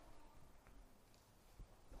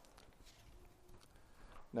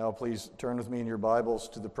Now please turn with me in your Bibles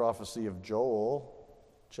to the prophecy of Joel,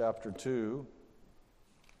 chapter 2.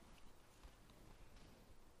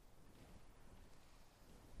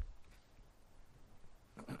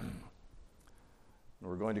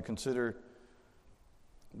 We're going to consider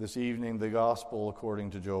this evening the gospel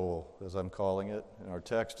according to Joel, as I'm calling it. And our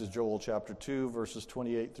text is Joel chapter 2, verses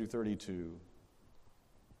 28 through 32.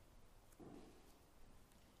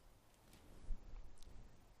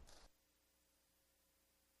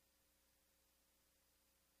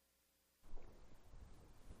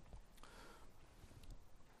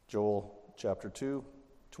 Joel chapter 2,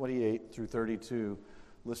 28 through 32.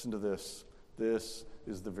 Listen to this. This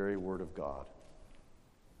is the very word of God.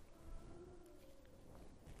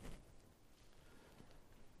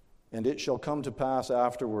 And it shall come to pass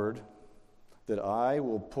afterward that I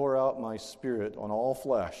will pour out my spirit on all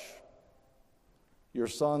flesh. Your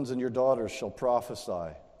sons and your daughters shall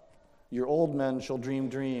prophesy. Your old men shall dream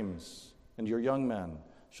dreams, and your young men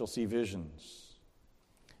shall see visions.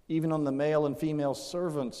 Even on the male and female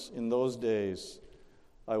servants in those days,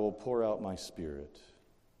 I will pour out my spirit.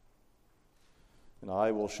 And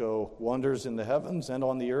I will show wonders in the heavens and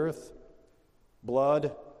on the earth,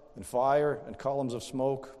 blood and fire and columns of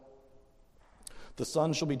smoke. The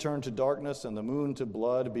sun shall be turned to darkness and the moon to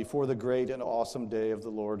blood before the great and awesome day of the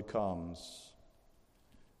Lord comes.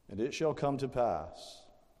 And it shall come to pass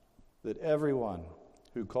that everyone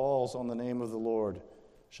who calls on the name of the Lord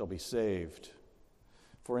shall be saved.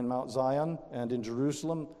 For in Mount Zion and in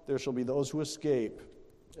Jerusalem there shall be those who escape,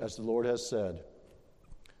 as the Lord has said,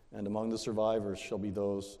 and among the survivors shall be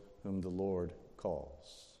those whom the Lord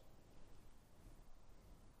calls.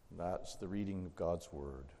 That's the reading of God's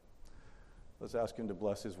word. Let's ask him to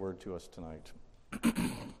bless his word to us tonight.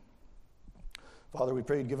 Father, we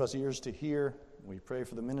pray you'd give us ears to hear. We pray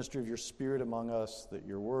for the ministry of your Spirit among us, that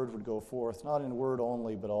your word would go forth, not in word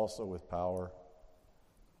only, but also with power.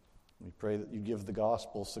 We pray that you give the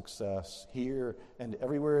gospel success here and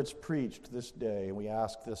everywhere it's preached this day. And we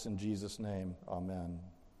ask this in Jesus' name. Amen.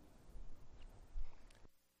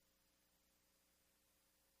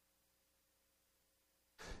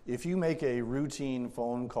 If you make a routine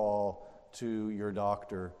phone call to your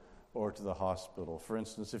doctor or to the hospital, for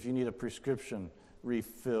instance, if you need a prescription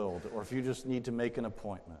refilled, or if you just need to make an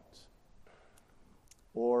appointment,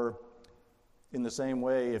 or in the same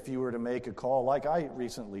way, if you were to make a call, like I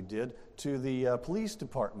recently did, to the police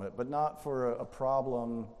department, but not for a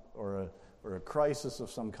problem or a crisis of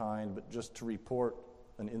some kind, but just to report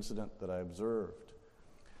an incident that I observed.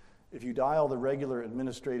 If you dial the regular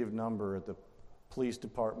administrative number at the police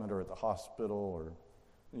department or at the hospital or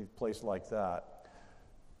any place like that,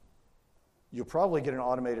 you'll probably get an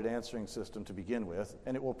automated answering system to begin with,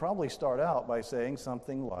 and it will probably start out by saying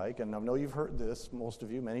something like, and I know you've heard this, most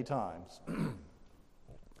of you, many times,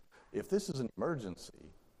 if this is an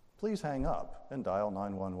emergency, please hang up and dial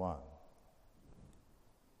 911.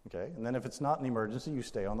 Okay, and then if it's not an emergency, you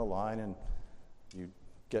stay on the line and you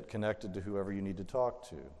get connected to whoever you need to talk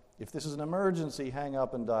to. If this is an emergency, hang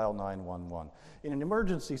up and dial 911. In an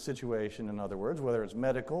emergency situation, in other words, whether it's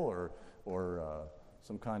medical or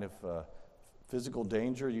some kind of physical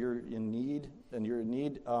danger, you're in need,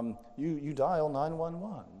 you dial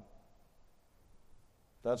 911.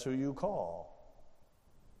 That's who you call.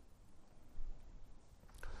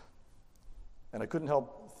 And I couldn't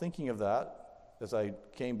help thinking of that as I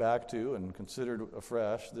came back to and considered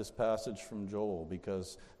afresh this passage from Joel,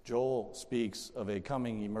 because Joel speaks of a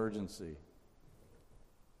coming emergency,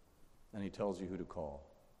 and he tells you who to call.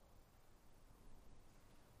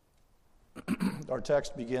 Our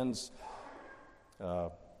text begins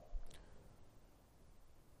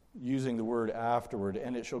using the word afterward,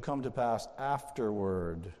 and it shall come to pass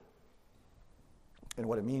afterward. And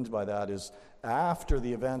what it means by that is after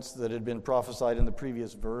the events that had been prophesied in the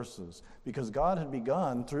previous verses, because God had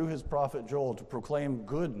begun through his prophet Joel to proclaim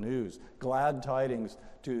good news, glad tidings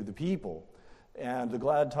to the people. And the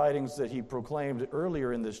glad tidings that he proclaimed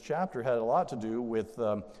earlier in this chapter had a lot to do with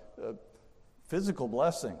physical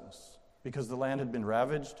blessings, because the land had been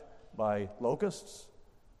ravaged by locusts.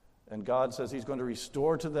 And God says he's going to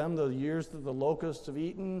restore to them the years that the locusts have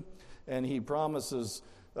eaten, and he promises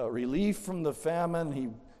relief from the famine. He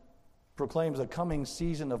proclaims a coming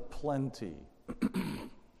season of plenty.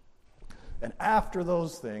 And after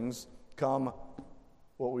those things come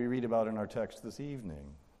what we read about in our text this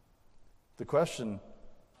evening. The question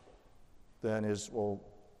then is, well,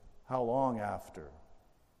 how long after?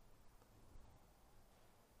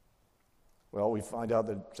 Well, we find out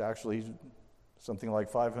that it's actually something like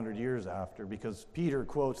 500 years after, because Peter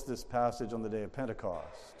quotes this passage on the day of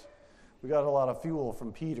Pentecost, We got a lot of fuel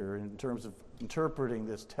from Peter in terms of interpreting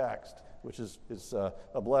this text, which is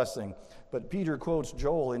a blessing. But Peter quotes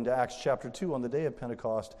Joel into Acts chapter 2 on the day of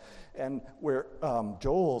Pentecost, and where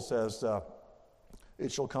Joel says,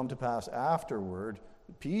 it shall come to pass afterward,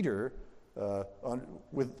 Peter,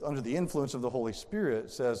 under the influence of the Holy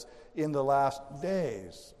Spirit, says, in the last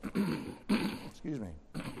days. Excuse me.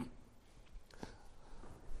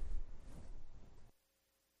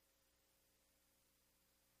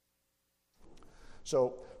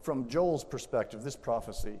 So, from Joel's perspective, this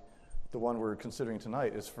prophecy, the one we're considering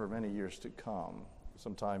tonight, is for many years to come,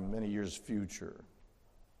 sometime many years future.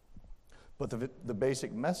 But the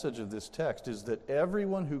basic message of this text is that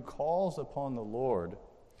everyone who calls upon the Lord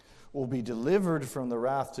will be delivered from the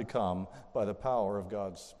wrath to come by the power of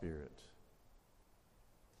God's Spirit.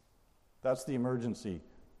 That's the emergency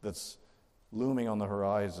that's looming on the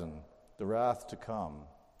horizon, the wrath to come.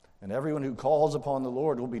 And everyone who calls upon the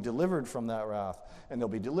Lord will be delivered from that wrath, and they'll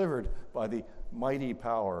be delivered by the mighty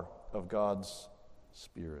power of God's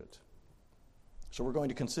Spirit. So we're going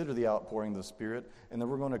to consider the outpouring of the Spirit, and then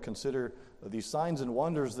we're going to consider these signs and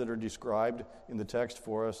wonders that are described in the text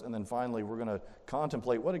for us, and then finally we're going to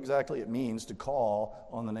contemplate what exactly it means to call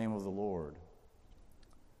on the name of the Lord.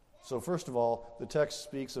 So first of all, the text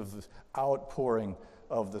speaks of the outpouring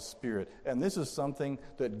of the Spirit, and this is something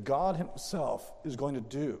that God himself is going to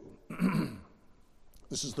do.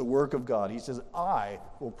 This is the work of God. He says, I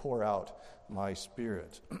will pour out my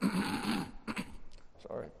Spirit.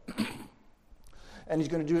 Sorry. And he's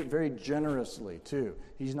going to do it very generously, too.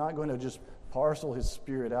 He's not going to just parcel his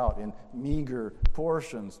Spirit out in meager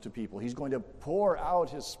portions to people. He's going to pour out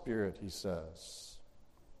his Spirit, he says.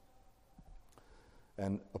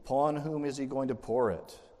 And upon whom is he going to pour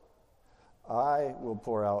it? I will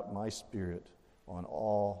pour out my Spirit on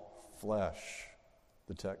all flesh,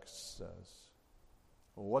 the text says.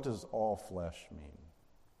 Well, what does all flesh mean?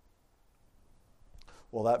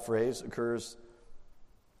 Well, that phrase occurs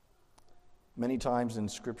many times in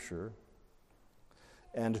Scripture.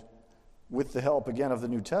 And with the help, again, of the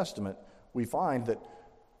New Testament, we find that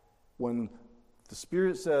when the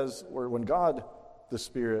Spirit says, or when God, the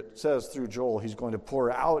Spirit, says through Joel, he's going to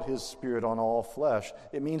pour out his Spirit on all flesh,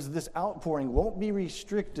 it means this outpouring won't be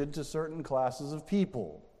restricted to certain classes of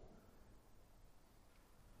people.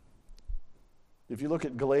 If you look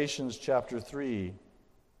at Galatians chapter 3,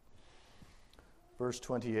 verse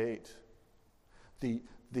 28,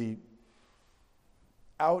 the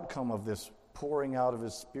outcome of this pouring out of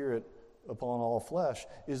his Spirit upon all flesh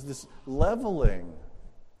is this leveling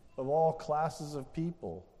of all classes of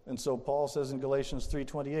people. And so Paul says in Galatians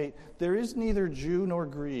 3:28, there is neither Jew nor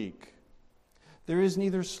Greek, there is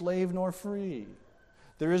neither slave nor free,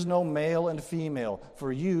 there is no male and female,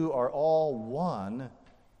 for you are all one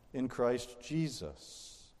in Christ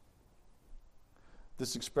Jesus.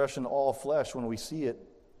 This expression, all flesh, when we see it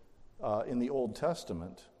in the Old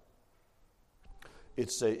Testament,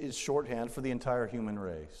 it's shorthand for the entire human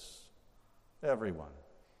race. Everyone.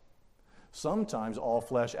 Sometimes all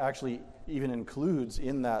flesh actually even includes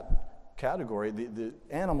in that category the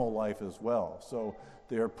animal life as well. So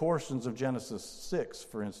there are portions of Genesis 6,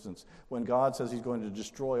 for instance, when God says he's going to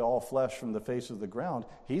destroy all flesh from the face of the ground,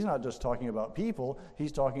 he's not just talking about people,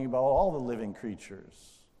 he's talking about all the living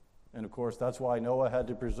creatures. And of course, that's why Noah had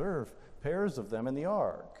to preserve pairs of them in the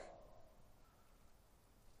ark.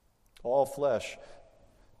 All flesh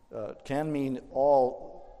can mean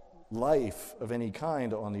all life of any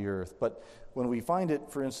kind on the earth. But when we find it,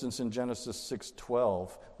 for instance, in Genesis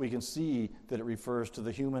 6:12, we can see that it refers to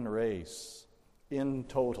the human race in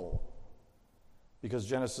total. Because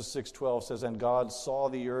Genesis 6:12 says, and God saw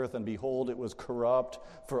the earth, and behold, it was corrupt,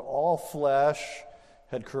 for all flesh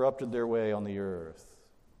had corrupted their way on the earth.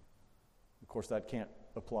 Of course, that can't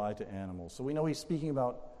apply to animals. So we know he's speaking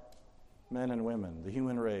about men and women, the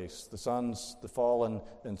human race, the sons, the fallen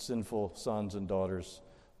and sinful sons and daughters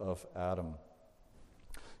of Adam.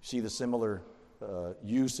 You see the similar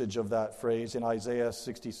usage of that phrase in Isaiah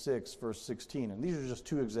 66, verse 16. And these are just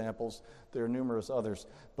two examples. There are numerous others.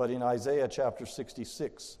 But in Isaiah chapter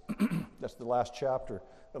 66, that's the last chapter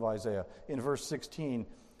of Isaiah, in verse 16,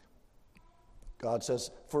 God says,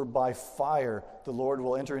 for by fire the Lord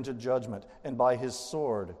will enter into judgment, and by his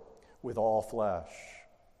sword with all flesh.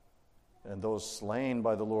 And those slain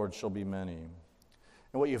by the Lord shall be many.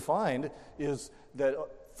 And what you find is that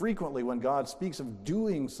frequently when God speaks of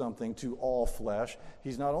doing something to all flesh,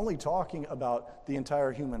 he's not only talking about the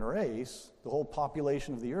entire human race, the whole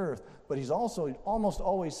population of the earth, but he's also almost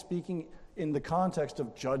always speaking in the context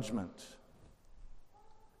of judgment,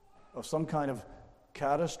 of some kind of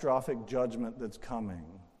catastrophic judgment that's coming.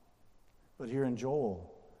 But here in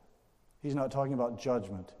Joel, He's not talking about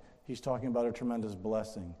judgment. He's talking about a tremendous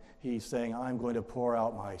blessing. He's saying, I'm going to pour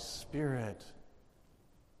out my Spirit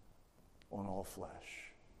on all flesh.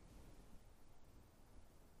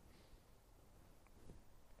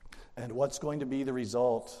 And what's going to be the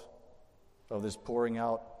result of this pouring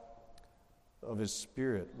out of His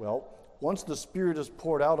Spirit? Well, once the Spirit is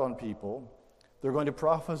poured out on people, they're going to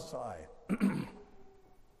prophesy.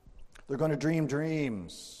 They're going to dream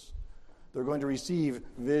dreams. They're going to receive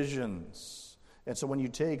visions. And so when you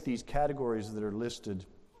take these categories that are listed,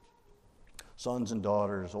 sons and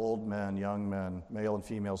daughters, old men, young men, male and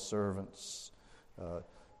female servants,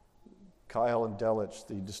 Kyle and Delitzsch,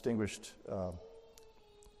 the distinguished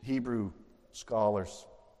Hebrew scholars,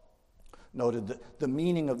 noted that the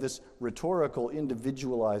meaning of this rhetorical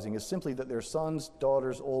individualizing is simply that their sons,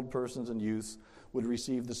 daughters, old persons, and youths would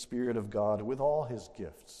receive the Spirit of God with all His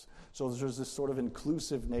gifts. So there's this sort of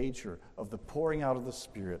inclusive nature of the pouring out of the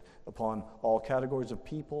Spirit upon all categories of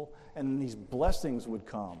people, and then these blessings would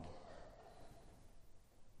come.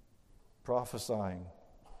 Prophesying,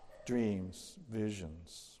 dreams,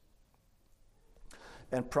 visions.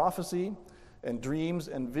 And prophecy and dreams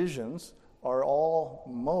and visions are all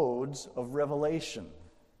modes of revelation.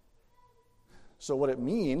 So what it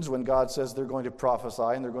means when God says they're going to prophesy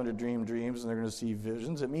and they're going to dream dreams and they're going to see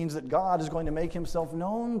visions, it means that God is going to make Himself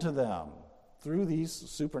known to them through these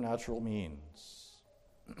supernatural means.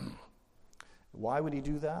 Why would He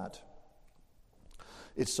do that?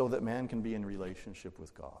 It's so that man can be in relationship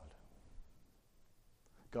with God.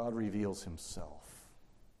 God reveals Himself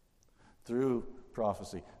through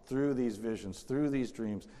prophecy, through these visions, through these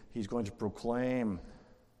dreams. He's going to proclaim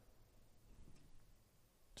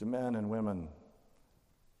to men and women,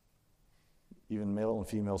 even male and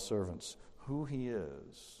female servants, who He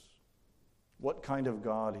is, what kind of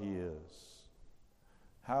God He is,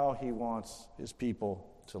 how He wants His people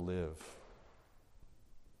to live.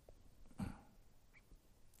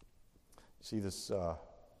 See, this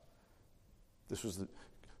was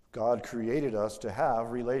God created us to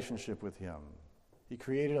have relationship with Him. He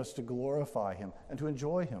created us to glorify Him and to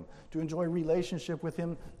enjoy relationship with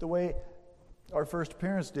Him the way our first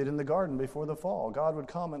parents did in the garden before the fall. God would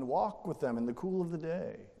come and walk with them in the cool of the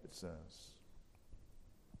day, it says.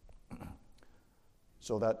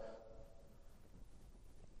 So that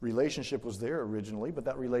relationship was there originally, but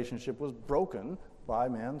that relationship was broken by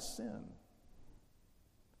man's sin.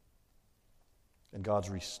 And God's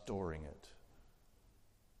restoring it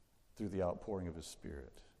through the outpouring of His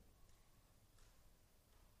Spirit.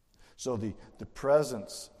 So the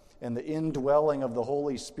presence and the indwelling of the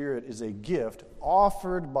Holy Spirit is a gift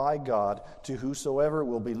offered by God to whosoever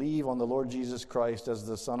will believe on the Lord Jesus Christ as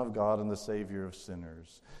the Son of God and the Savior of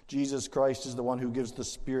sinners. Jesus Christ is the one who gives the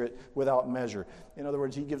Spirit without measure. In other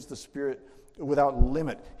words, He gives the Spirit without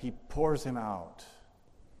limit. He pours Him out.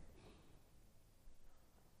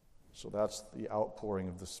 So that's the outpouring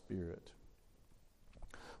of the Spirit.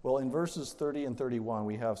 Well, in verses 30 and 31,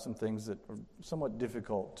 we have some things that are somewhat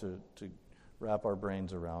difficult to wrap our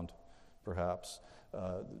brains around, perhaps.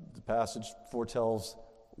 The passage foretells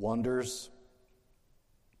wonders,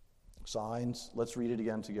 signs. Let's read it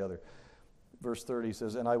again together. Verse 30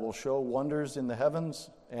 says, "And I will show wonders in the heavens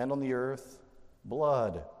and on the earth,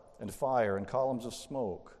 blood and fire and columns of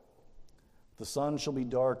smoke. The sun shall be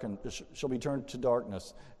turned to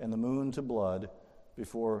darkness, and the moon to blood,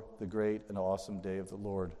 before the great and awesome day of the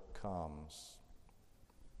Lord comes."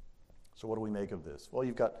 So what do we make of this? Well,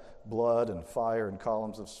 you've got blood and fire and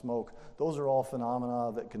columns of smoke. Those are all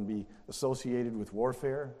phenomena that can be associated with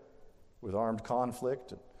warfare, with armed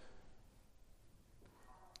conflict.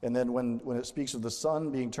 And then when it speaks of the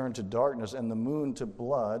sun being turned to darkness and the moon to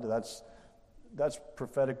blood, that's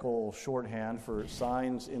prophetical shorthand for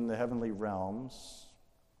signs in the heavenly realms.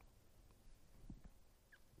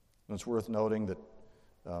 And it's worth noting that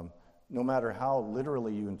no matter how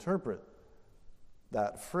literally you interpret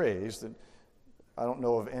that phrase, that I don't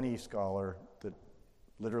know of any scholar that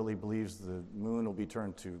literally believes the moon will be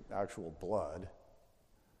turned to actual blood.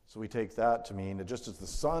 So we take that to mean that just as the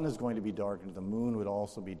sun is going to be darkened, the moon would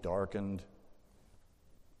also be darkened.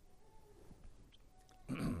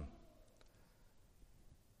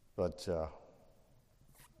 But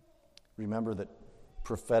remember that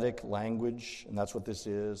prophetic language, and that's what this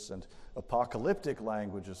is, and apocalyptic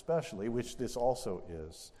language especially, which this also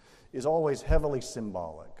is always heavily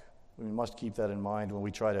symbolic. We must keep that in mind when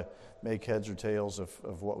we try to make heads or tails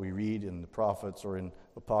of what we read in the prophets or in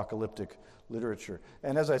apocalyptic literature.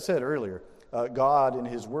 And as I said earlier, God in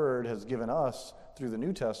His Word has given us, through the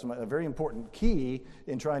New Testament, a very important key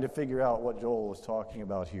in trying to figure out what Joel is talking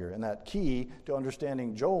about here. And that key to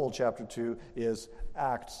understanding Joel chapter 2 is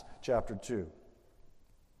Acts chapter 2.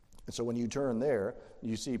 And so when you turn there,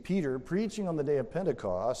 you see Peter preaching on the day of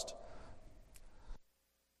Pentecost.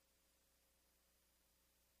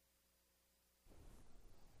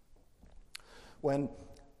 When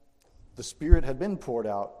the Spirit had been poured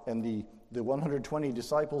out and the 120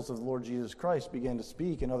 disciples of the Lord Jesus Christ began to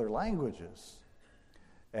speak in other languages.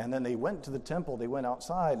 And then they went to the temple, they went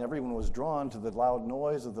outside, and everyone was drawn to the loud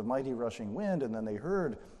noise of the mighty rushing wind, and then they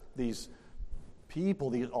heard these people,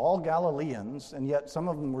 these all Galileans, and yet some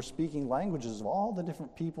of them were speaking languages of all the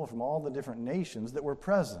different people from all the different nations that were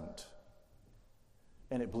present.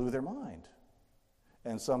 And it blew their mind.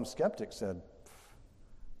 And some skeptics said,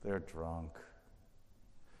 they're drunk.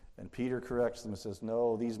 And Peter corrects them and says,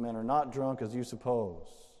 no, these men are not drunk as you suppose.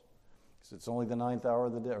 Because it's only the 9th hour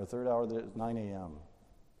of the day, or 3rd hour of the day, 9 a.m.,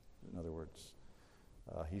 in other words.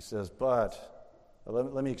 He says, but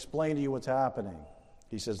let me explain to you what's happening.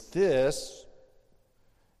 He says, this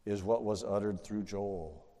is what was uttered through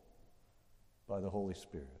Joel by the Holy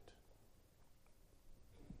Spirit.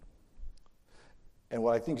 And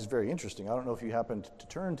what I think is very interesting, I don't know if you happened to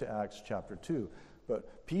turn to Acts chapter 2,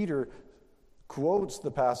 but Peter quotes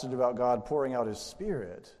the passage about God pouring out His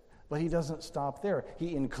Spirit, but he doesn't stop there.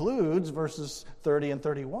 He includes verses 30 and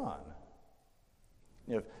 31.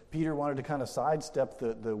 If Peter wanted to kind of sidestep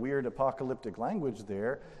the weird apocalyptic language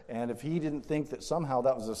there, and if he didn't think that somehow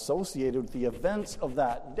that was associated with the events of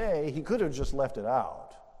that day, he could have just left it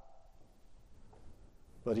out.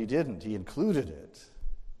 But he didn't. He included it.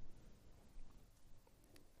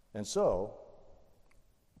 And so,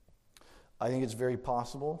 I think it's very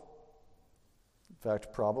possible, in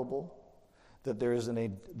fact probable, that there is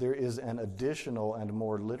an additional and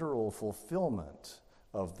more literal fulfillment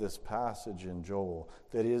of this passage in Joel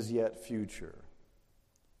that is yet future,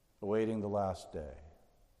 awaiting the last day.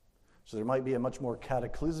 So there might be a much more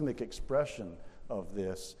cataclysmic expression of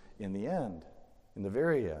this in the end, in the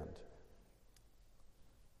very end.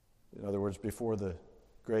 In other words, before the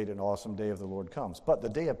great and awesome day of the Lord comes. But the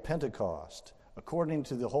day of Pentecost, according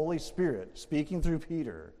to the Holy Spirit speaking through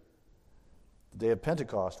Peter, the day of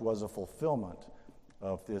Pentecost was a fulfillment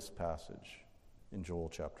of this passage in Joel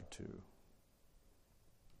chapter 2.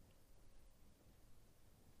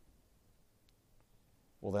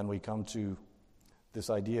 Well, then we come to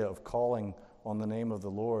this idea of calling on the name of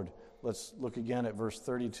the Lord. Let's look again at verse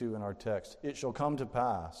 32 in our text. It shall come to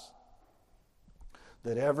pass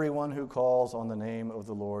that everyone who calls on the name of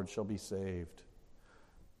the Lord shall be saved.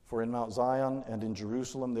 For in Mount Zion and in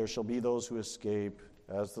Jerusalem there shall be those who escape,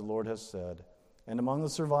 as the Lord has said, and among the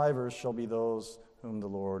survivors shall be those whom the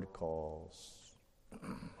Lord calls.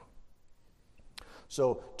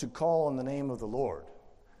 So, to call on the name of the Lord,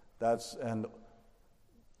 that's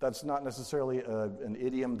not necessarily an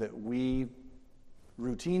idiom that we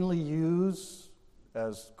routinely use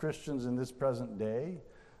as Christians in this present day,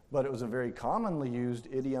 but it was a very commonly used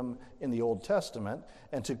idiom in the Old Testament.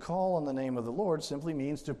 And to call on the name of the Lord simply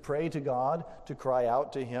means to pray to God, to cry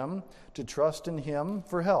out to Him, to trust in Him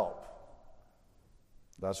for help.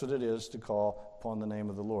 That's what it is to call upon the name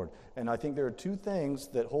of the Lord. And I think there are two things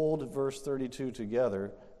that hold verse 32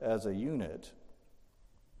 together as a unit.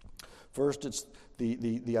 First, it's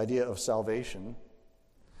the idea of salvation.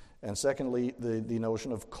 And secondly, the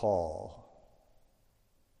notion of call.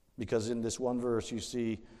 Because in this one verse you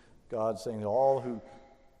see God saying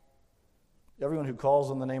everyone who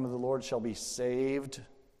calls on the name of the Lord shall be saved.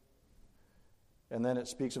 And then it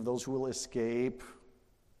speaks of those who will escape.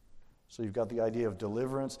 So you've got the idea of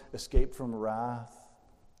deliverance, escape from wrath.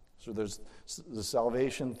 So there's the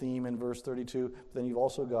salvation theme in verse 32. But then you've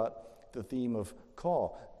also got the theme of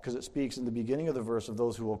call, because it speaks in the beginning of the verse of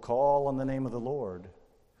those who will call on the name of the Lord.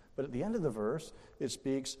 But at the end of the verse, it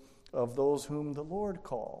speaks of those whom the Lord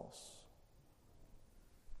calls.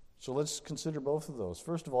 So let's consider both of those.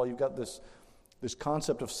 First of all, you've got this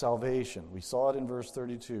concept of salvation. We saw it in verse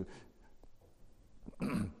 32.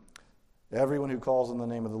 Everyone who calls on the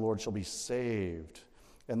name of the Lord shall be saved.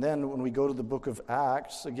 And then when we go to the book of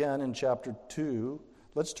Acts, again in chapter 2,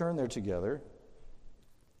 let's turn there together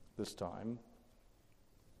this time.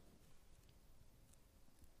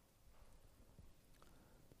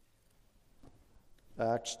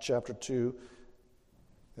 Acts chapter 2,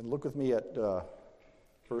 and look with me at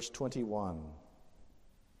verse 21.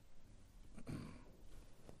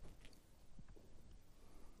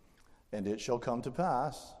 And it shall come to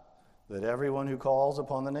pass that everyone who calls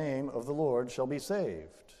upon the name of the Lord shall be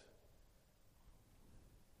saved.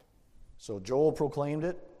 So Joel proclaimed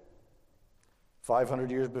it. 500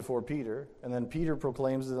 years before Peter, and then Peter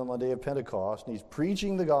proclaims it on the day of Pentecost, and he's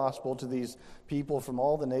preaching the gospel to these people from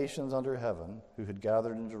all the nations under heaven who had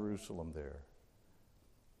gathered in Jerusalem there.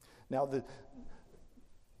 Now,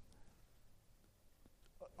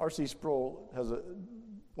 R.C. Sproul has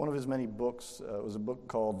one of his many books, was a book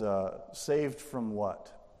called Saved from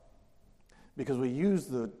What? Because we use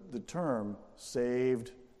the term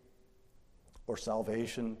saved or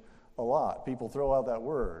salvation a lot. People throw out that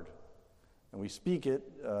word. And we speak it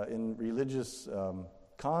in religious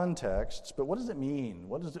contexts, but what does it mean?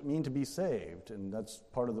 What does it mean to be saved? And that's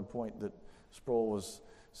part of the point that Sproul was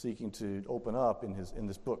seeking to open up in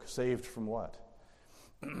this book, Saved from What?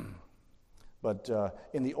 But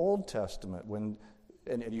in the Old Testament,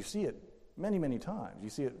 and you see it many, many times. You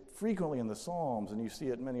see it frequently in the Psalms, and you see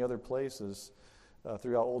it in many other places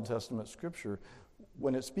throughout Old Testament Scripture.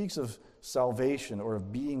 When it speaks of salvation or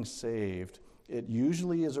of being saved, it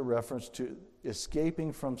usually is a reference to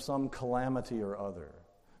escaping from some calamity or other,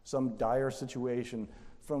 some dire situation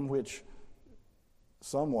from which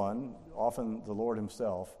someone, often the Lord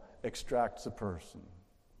himself, extracts a person.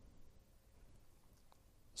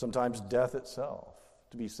 Sometimes death itself,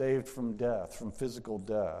 to be saved from death, from physical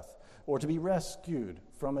death, or to be rescued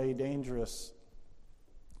from a dangerous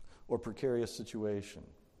or precarious situation.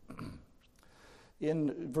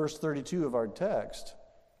 In verse 32 of our text,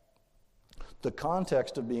 the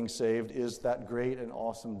context of being saved is that great and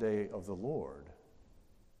awesome day of the Lord.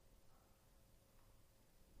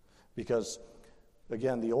 Because,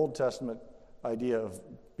 again, the Old Testament idea of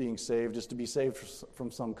being saved is to be saved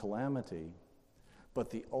from some calamity,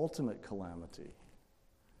 but the ultimate calamity,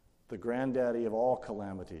 the granddaddy of all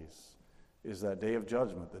calamities, is that day of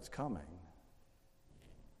judgment that's coming.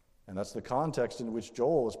 And that's the context in which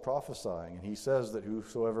Joel is prophesying. And he says that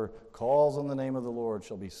whosoever calls on the name of the Lord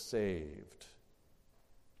shall be saved.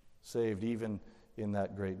 Saved even in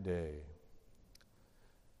that great day.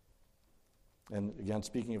 And again,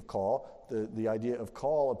 speaking of call, the idea of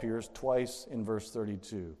call appears twice in verse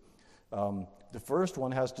 32. The first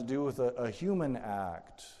one has to do with a human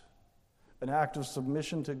act. An act of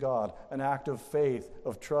submission to God, an act of faith,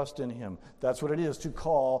 of trust in Him. That's what it is to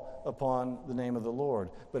call upon the name of the Lord.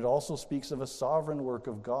 But it also speaks of a sovereign work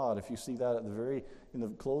of God. If you see that in the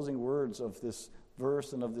closing words of this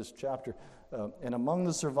verse and of this chapter, and among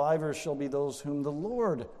the survivors shall be those whom the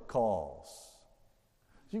Lord calls.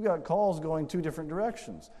 So you've got calls going two different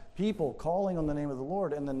directions. People calling on the name of the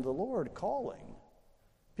Lord, and then the Lord calling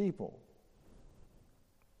people.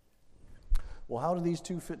 Well, how do these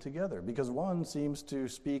two fit together? Because one seems to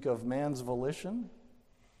speak of man's volition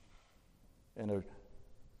and a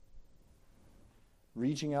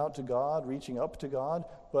reaching out to God, reaching up to God,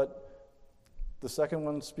 but the second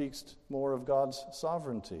one speaks more of God's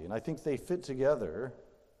sovereignty. And I think they fit together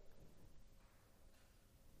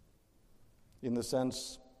in the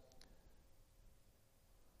sense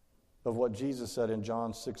of what Jesus said in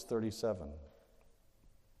John 6:37.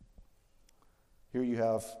 Here you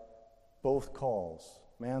have both calls,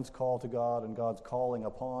 man's call to God and God's calling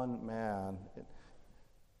upon man,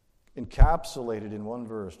 encapsulated in one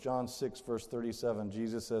verse. John 6, verse 37,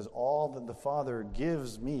 Jesus says, all that the Father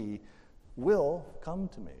gives me will come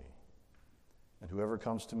to me, and whoever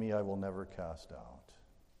comes to me I will never cast out.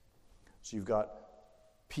 So you've got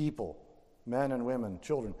people, men and women,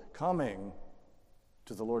 children, coming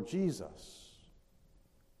to the Lord Jesus,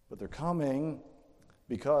 but they're coming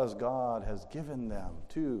because God has given them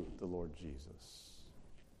to the Lord Jesus.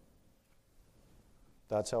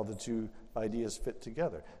 That's how the two ideas fit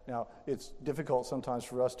together. Now, it's difficult sometimes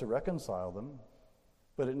for us to reconcile them,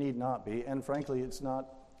 but it need not be. And frankly, it's not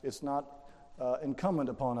incumbent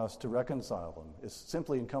upon us to reconcile them. It's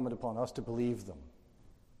simply incumbent upon us to believe them.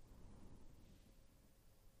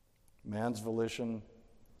 Man's volition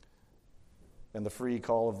and the free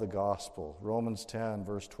call of the gospel. Romans 10,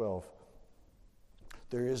 verse 12.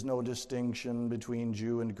 There is no distinction between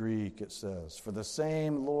Jew and Greek, it says. For the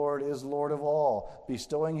same Lord is Lord of all,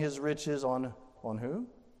 bestowing his riches on who?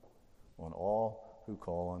 On all who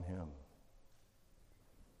call on him.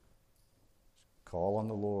 Call on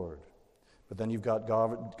the Lord. But then you've got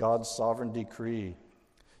God's sovereign decree.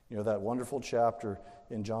 You know, that wonderful chapter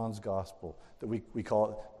in John's gospel that we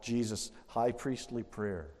call it Jesus' high priestly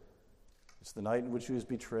prayer. It's the night in which he was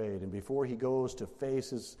betrayed. And before he goes to face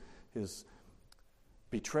his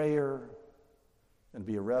betrayer and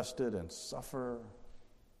be arrested and suffer,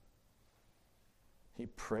 he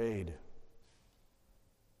prayed.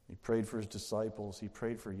 He prayed for his disciples. He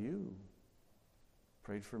prayed for you.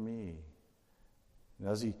 Prayed for me. And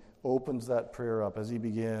as he opens that prayer up. As he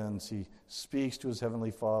begins, he speaks to his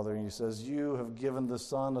heavenly Father, and he says, "You have given the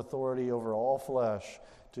Son authority over all flesh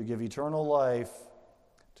to give eternal life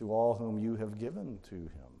to all whom you have given to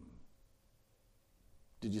him."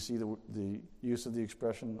 Did you see the use of the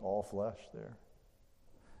expression all flesh there?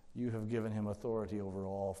 You have given him authority over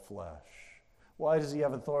all flesh. Why does he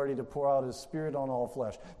have authority to pour out his Spirit on all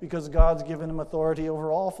flesh? Because God's given him authority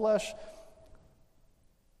over all flesh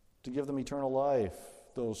to give them eternal life,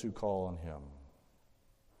 those who call on him.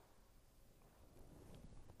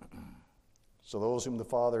 So those whom the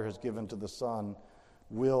Father has given to the Son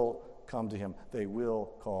will come to him. They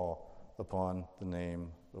will call upon the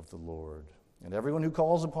name of the Lord. And everyone who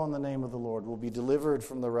calls upon the name of the Lord will be delivered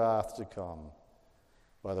from the wrath to come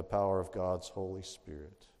by the power of God's Holy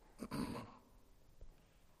Spirit.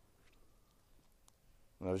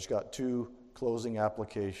 And I've just got two closing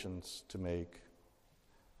applications to make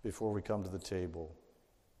before we come to the table.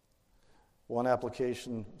 One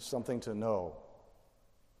application, something to know,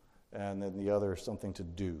 and then the other, something to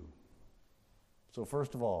do. So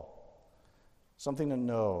first of all, something to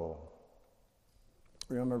know.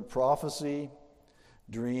 Remember, prophecy,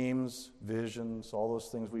 dreams, visions, all those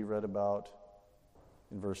things we read about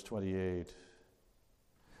in verse 28.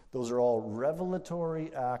 Those are all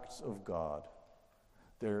revelatory acts of God.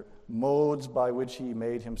 They're modes by which he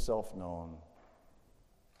made himself known.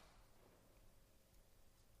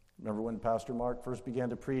 Remember when Pastor Mark first began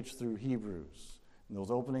to preach through Hebrews, in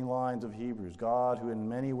those opening lines of Hebrews, God who in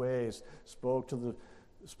many ways spoke to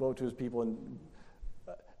his people,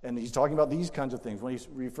 and he's talking about these kinds of things. When he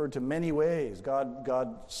referred to many ways,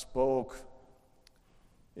 God spoke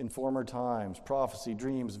in former times, prophecy,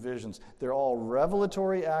 dreams, visions. They're all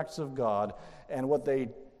revelatory acts of God, and what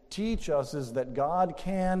they teach us is that God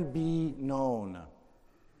can be known.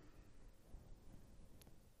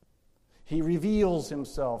 He reveals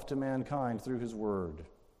himself to mankind through his word.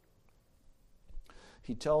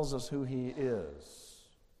 He tells us who he is.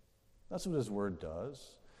 That's what his word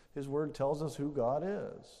does. His word tells us who God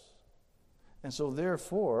is. And so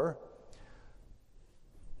therefore,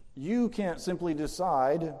 you can't simply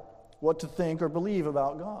decide what to think or believe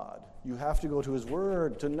about God. You have to go to his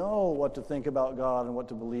word to know what to think about God and what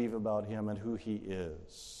to believe about him and who he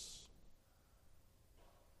is.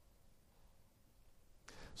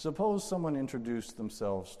 Suppose someone introduced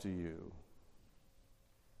themselves to you.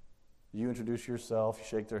 You introduce yourself, you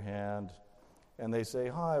shake their hand, and they say,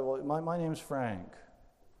 "Hi, well, my name's Frank."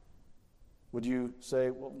 Would you say,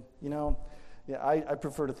 "Well, I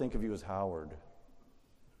prefer to think of you as Howard"?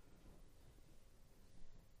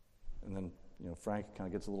 And then, Frank kind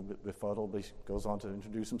of gets a little bit befuddled, but he goes on to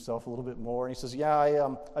introduce himself a little bit more. And he says, "Yeah,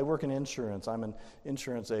 I work in insurance. I'm an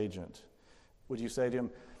insurance agent." Would you say to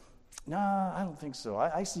him, "Nah, I don't think so.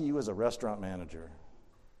 I see you as a restaurant manager"?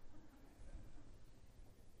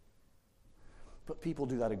 But people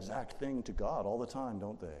do that exact thing to God all the time,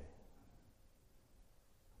 don't they?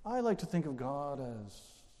 I like to think of God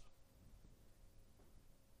as,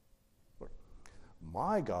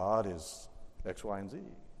 my God is X, Y, and Z.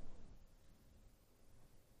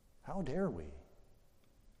 How dare we?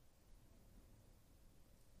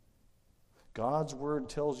 God's word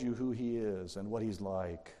tells you who he is and what he's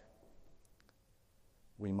like.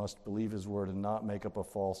 We must believe his word and not make up a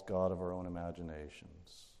false god of our own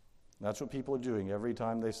imaginations. That's what people are doing every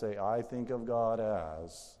time they say, "I think of God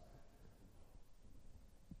as."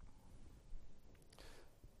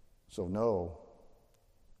 So know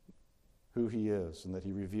who he is and that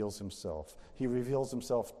he reveals himself. He reveals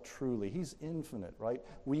himself truly. He's infinite, right?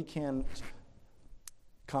 We can't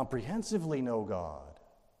comprehensively know God,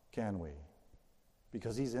 can we?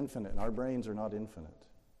 Because he's infinite and our brains are not infinite.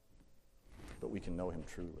 But we can know him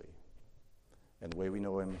truly. And the way we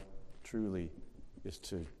know him truly is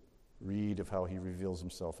to read of how he reveals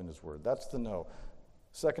himself in his word. That's the know.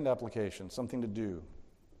 Second application, something to do.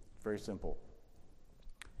 Very simple.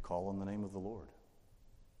 Call on the name of the Lord.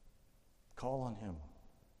 Call on him.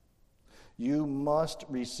 You must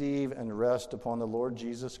receive and rest upon the Lord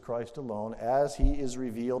Jesus Christ alone as he is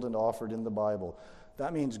revealed and offered in the Bible.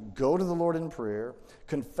 That means go to the Lord in prayer,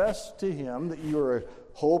 confess to him that you are a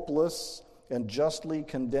hopeless and justly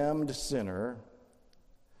condemned sinner,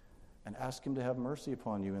 and ask him to have mercy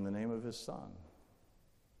upon you in the name of his Son.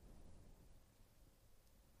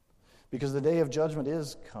 Because the day of judgment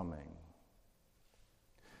is coming.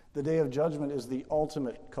 The day of judgment is the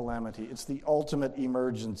ultimate calamity. It's the ultimate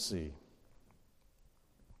emergency.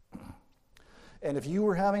 And if you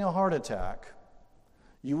were having a heart attack,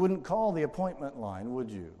 you wouldn't call the appointment line, would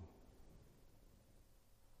you?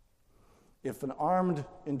 If an armed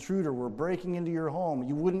intruder were breaking into your home,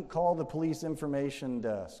 you wouldn't call the police information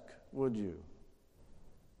desk, would you?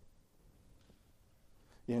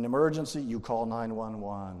 In an emergency, you call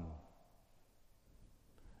 911.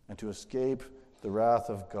 And to escape the wrath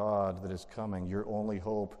of God that is coming, your only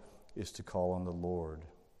hope is to call on the Lord.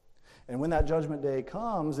 And when that judgment day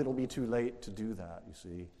comes, it'll be too late to do that, you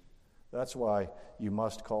see. That's why you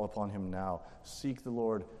must call upon him now. Seek the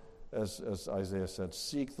Lord, as Isaiah said,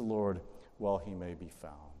 seek the Lord while he may be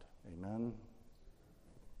found. Amen?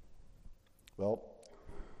 Well,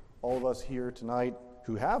 all of us here tonight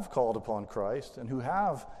who have called upon Christ and who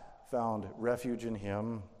have found refuge in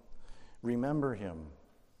him, remember him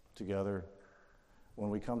together when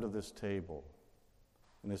we come to this table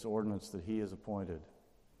and this ordinance that he has appointed,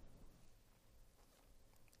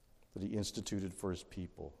 that he instituted for his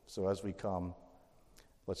people. So as we come,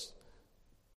 let's